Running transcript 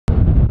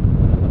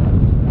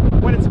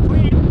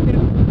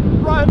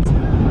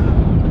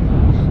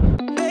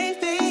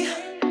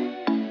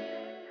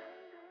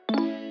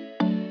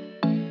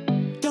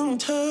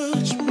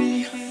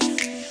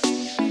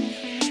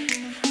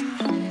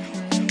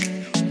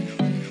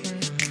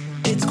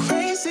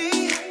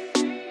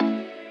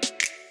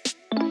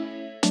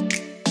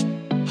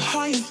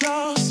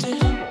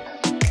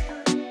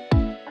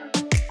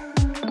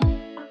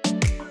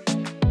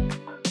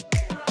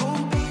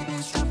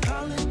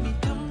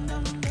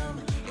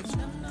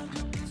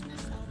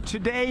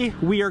Today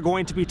we are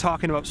going to be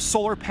talking about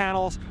solar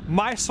panels,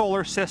 my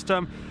solar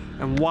system,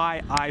 and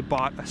why I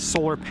bought a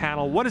solar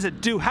panel. What does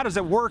it do? How does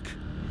it work?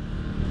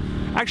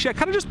 Actually, I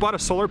kind of just bought a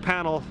solar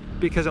panel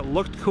because it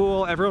looked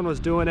cool, everyone was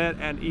doing it,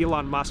 and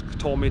Elon Musk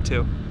told me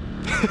to.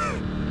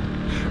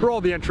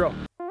 Roll the intro.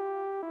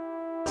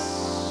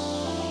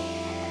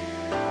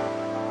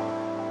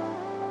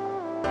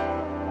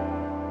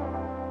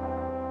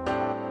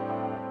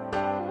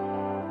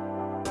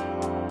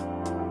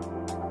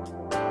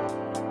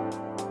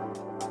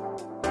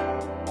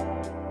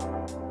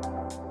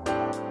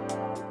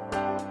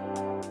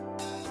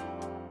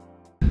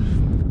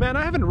 Man,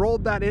 I haven't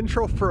rolled that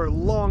intro for a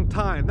long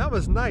time. That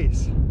was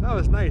nice. That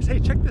was nice. Hey,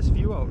 check this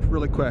view out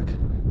really quick.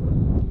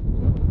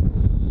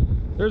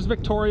 There's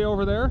Victoria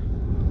over there.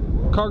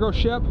 Cargo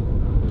ship.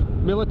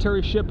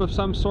 Military ship of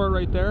some sort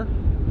right there.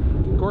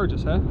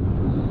 Gorgeous, huh?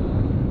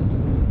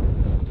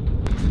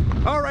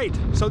 All right,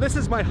 so this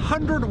is my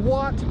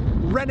 100-watt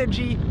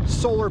Renogy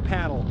solar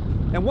panel.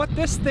 And what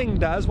this thing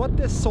does, what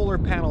this solar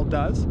panel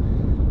does,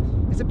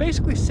 is it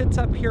basically sits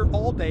up here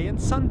all day and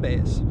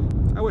sunbathes.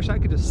 I wish I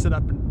could just sit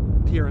up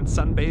here and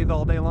sunbathe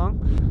all day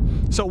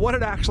long. So what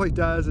it actually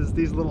does is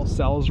these little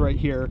cells right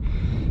here,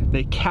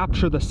 they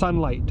capture the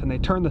sunlight and they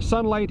turn the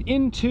sunlight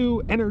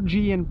into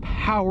energy and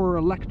power,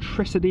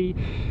 electricity,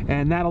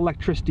 and that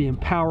electricity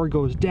and power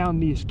goes down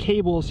these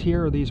cables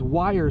here, or these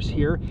wires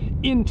here,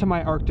 into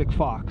my Arctic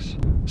Fox.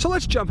 So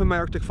let's jump in my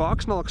Arctic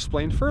Fox and I'll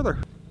explain further.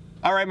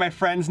 All right, my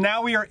friends,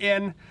 now we are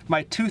in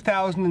my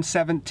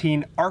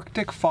 2017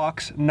 Arctic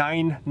Fox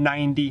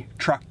 990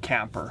 truck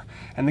camper.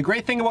 And the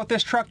great thing about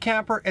this truck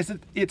camper is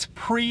that it's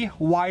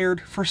pre-wired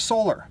for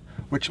solar,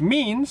 which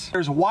means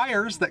there's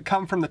wires that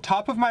come from the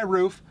top of my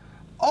roof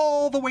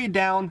all the way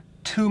down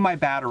to my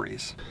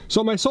batteries.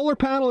 So my solar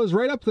panel is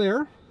right up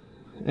there,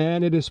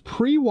 and it is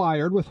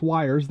pre-wired with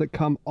wires that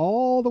come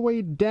all the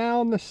way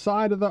down the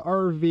side of the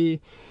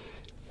RV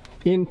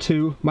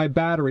into my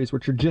batteries,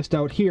 which are just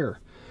out here.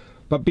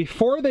 But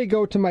before they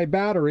go to my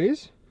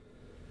batteries,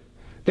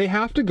 they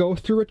have to go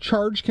through a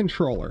charge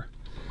controller.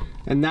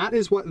 And that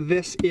is what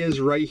this is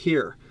right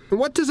here. And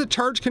what does a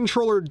charge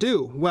controller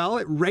do? Well,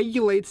 it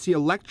regulates the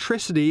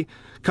electricity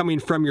coming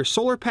from your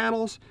solar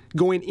panels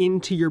going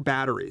into your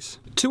batteries.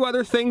 Two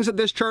other things that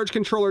this charge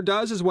controller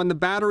does is when the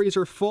batteries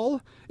are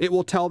full, it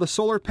will tell the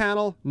solar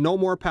panel, no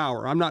more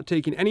power. I'm not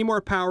taking any more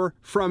power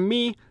from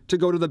me to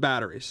go to the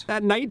batteries.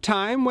 At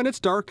nighttime, when it's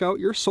dark out,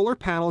 your solar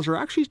panels are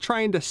actually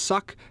trying to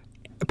suck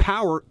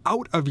power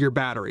out of your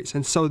batteries,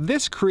 and so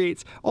this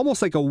creates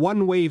almost like a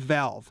one-way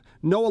valve.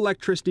 No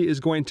electricity is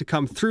going to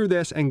come through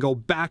this and go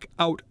back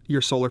out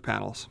your solar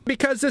panels.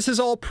 Because this is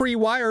all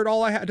pre-wired,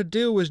 all I had to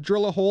do was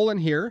drill a hole in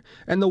here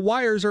and the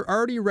wires are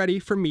already ready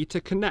for me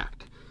to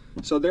connect.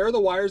 So there are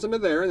the wires under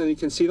there, and then you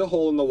can see the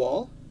hole in the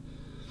wall.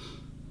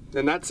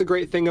 And that's the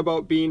great thing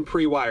about being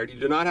pre-wired. You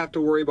do not have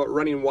to worry about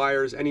running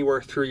wires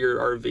anywhere through your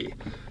RV.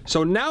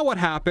 So now what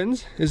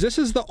happens is this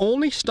is the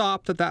only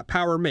stop that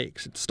power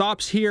makes. It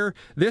stops here,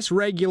 this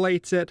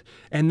regulates it,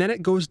 and then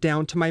it goes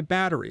down to my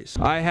batteries.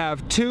 I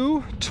have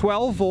two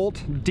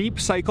 12-volt deep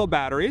cycle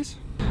batteries,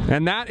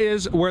 and that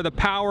is where the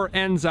power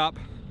ends up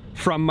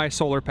from my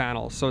solar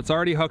panels. So it's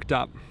already hooked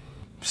up.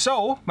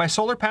 So my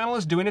solar panel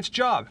is doing its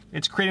job.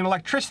 It's creating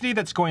electricity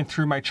that's going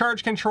through my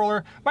charge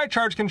controller. My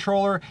charge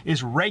controller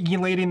is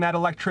regulating that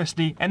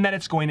electricity, and then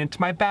it's going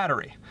into my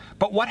battery.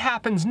 But what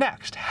happens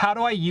next? How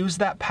do I use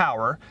that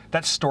power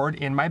that's stored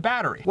in my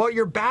battery? Well,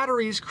 your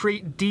batteries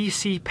create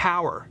DC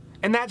power,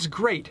 and that's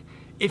great.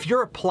 If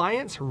your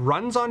appliance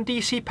runs on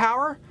DC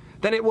power,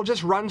 then it will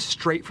just run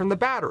straight from the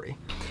battery.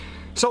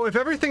 So if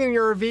everything in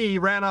your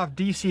RV ran off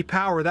DC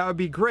power, that would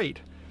be great.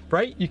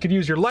 Right? You could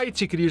use your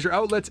lights, you could use your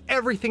outlets,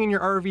 everything in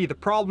your RV. The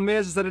problem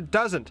is that it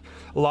doesn't.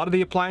 A lot of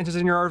the appliances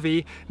in your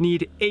RV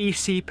need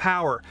AC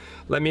power.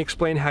 Let me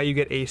explain how you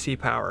get AC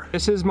power.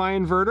 This is my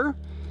inverter.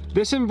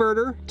 This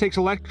inverter takes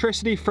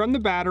electricity from the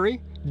battery,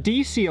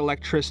 DC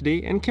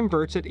electricity, and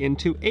converts it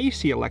into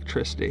AC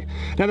electricity.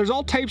 Now there's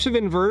all types of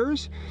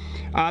inverters.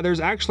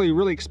 There's actually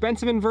really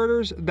expensive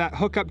inverters that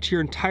hook up to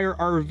your entire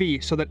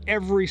RV so that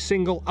every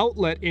single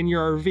outlet in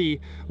your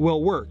RV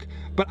will work.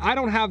 But I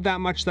don't have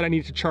that much that I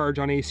need to charge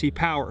on AC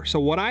power. So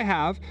what I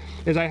have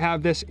is I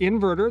have this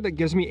inverter that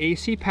gives me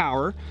AC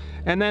power,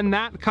 and then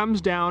that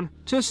comes down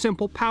to a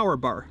simple power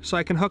bar. So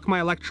I can hook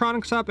my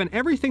electronics up, and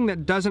everything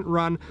that doesn't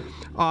run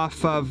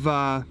off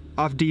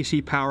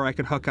DC power I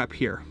can hook up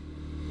here.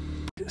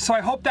 So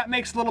I hope that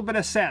makes a little bit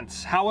of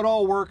sense, how it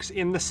all works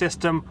in the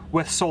system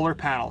with solar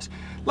panels.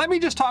 Let me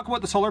just talk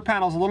about the solar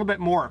panels a little bit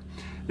more.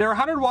 They're a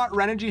 100-watt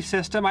Renogy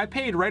system. I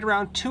paid right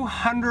around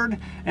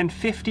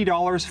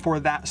 $250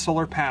 for that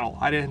solar panel.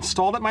 I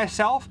installed it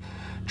myself,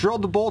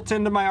 drilled the bolts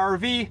into my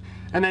RV,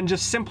 and then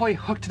just simply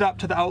hooked it up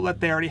to the outlet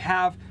they already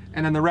have.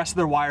 and then the rest of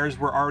the wires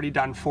were already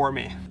done for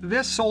me.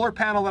 This solar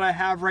panel that I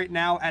have right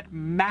now at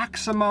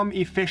maximum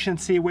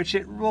efficiency, which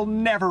it will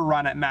never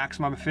run at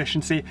maximum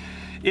efficiency,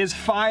 is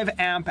 5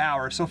 amp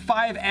hours. So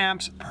 5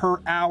 amps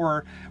per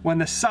hour. When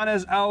the sun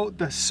is out,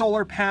 the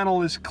solar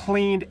panel is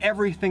cleaned,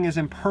 everything is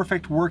in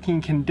perfect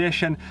working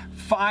condition,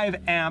 5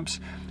 amps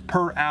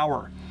per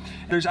hour.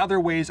 There's other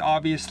ways,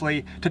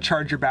 obviously, to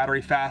charge your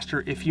battery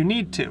faster if you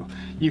need to.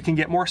 You can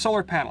get more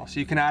solar panels.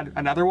 You can add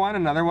another one.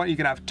 You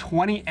can have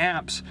 20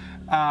 amps,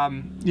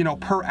 you know,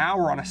 per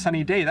hour on a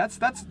sunny day.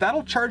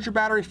 That'll charge your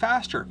battery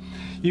faster.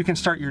 You can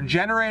start your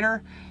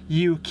generator.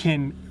 You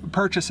can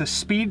purchase a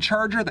speed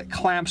charger that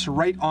clamps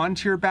right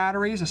onto your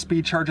batteries, a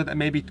speed charger that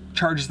maybe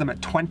charges them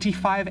at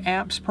 25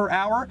 amps per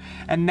hour,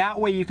 and that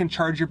way you can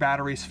charge your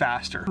batteries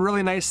faster.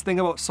 Really nice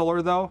thing about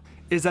solar, though,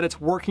 is that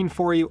it's working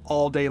for you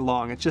all day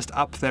long. It's just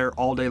up there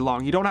all day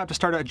long. You don't have to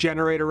start a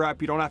generator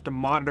up, you don't have to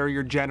monitor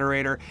your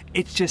generator.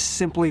 It's just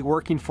simply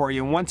working for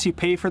you. And once you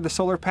pay for the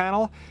solar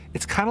panel,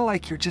 it's kind of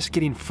like you're just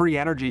getting free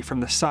energy from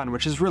the sun,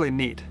 which is really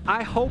neat.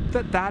 I hope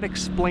that that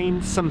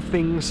explained some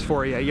things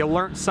for you. You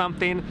learned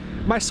something.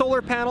 My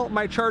solar panel,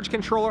 my charge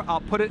controller,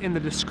 I'll put it in the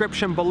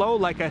description below.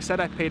 Like I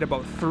said, I paid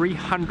about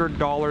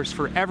 $300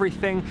 for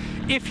everything.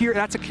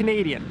 That's a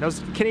Canadian,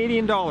 those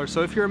Canadian dollars.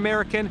 So if you're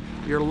American,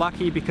 you're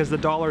lucky because the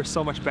dollar is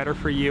so much better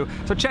for you.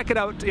 So check it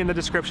out in the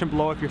description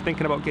below if you're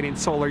thinking about getting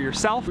solar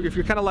yourself. If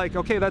you're kind of like,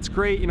 okay, that's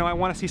great, you know, I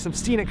want to see some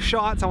scenic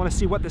shots, I want to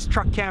see what this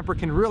truck camper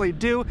can really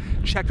do,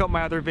 check out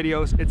my other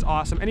videos. It's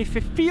awesome. And if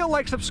you feel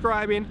like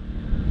subscribing,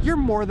 you're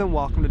more than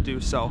welcome to do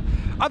so.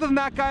 Other than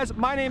that, guys,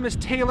 my name is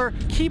Taylor.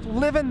 Keep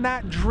living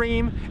that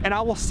dream, and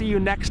I will see you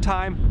next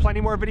time.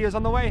 Plenty more videos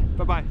on the way.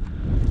 Bye-bye.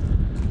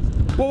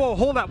 Whoa,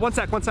 hold up. One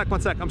sec.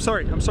 I'm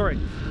sorry.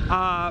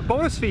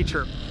 Bonus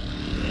feature.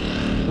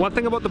 One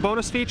thing about the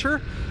bonus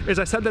feature is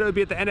I said that it would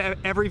be at the end of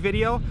every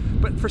video,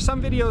 but for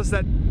some videos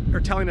that are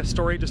telling a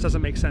story, it just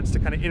doesn't make sense to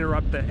kind of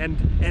interrupt the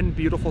end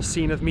beautiful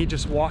scene of me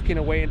just walking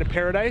away into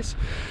paradise.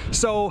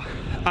 So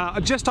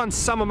just on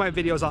some of my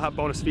videos, I'll have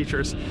bonus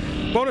features.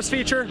 Bonus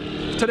feature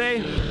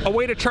today, a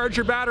way to charge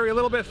your battery a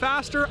little bit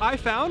faster, I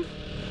found,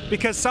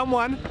 because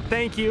someone,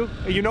 thank you,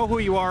 you know who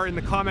you are, in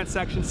the comment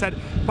section said,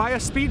 buy a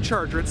speed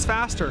charger, it's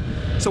faster.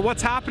 So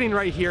what's happening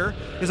right here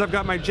is I've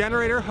got my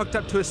generator hooked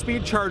up to a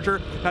speed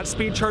charger, that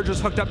speed charger is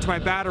hooked up to my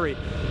battery.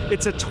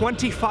 It's a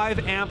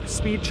 25 amp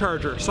speed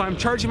charger, so I'm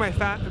charging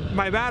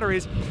my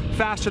batteries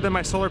faster than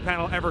my solar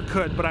panel ever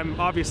could, but I'm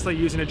obviously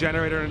using a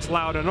generator and it's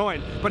loud and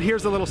annoying. But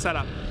here's the little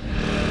setup.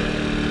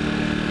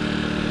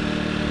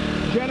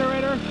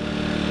 Generator.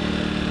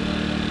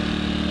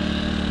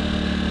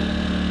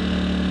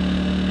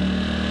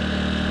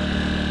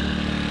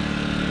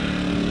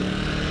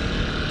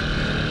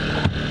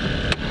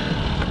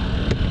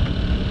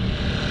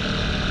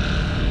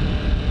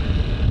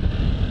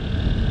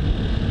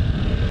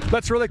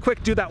 Let's really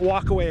quick do that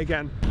walk away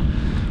again.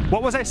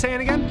 What was I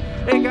saying again?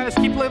 Hey guys,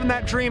 keep living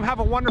that dream. Have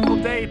a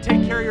wonderful day.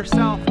 Take care of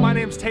yourself. My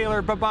name's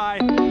Taylor. Bye-bye.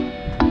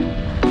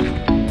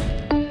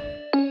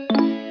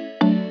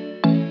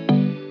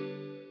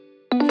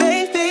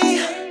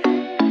 Baby,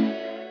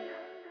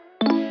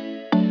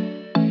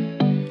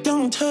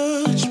 don't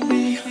touch me.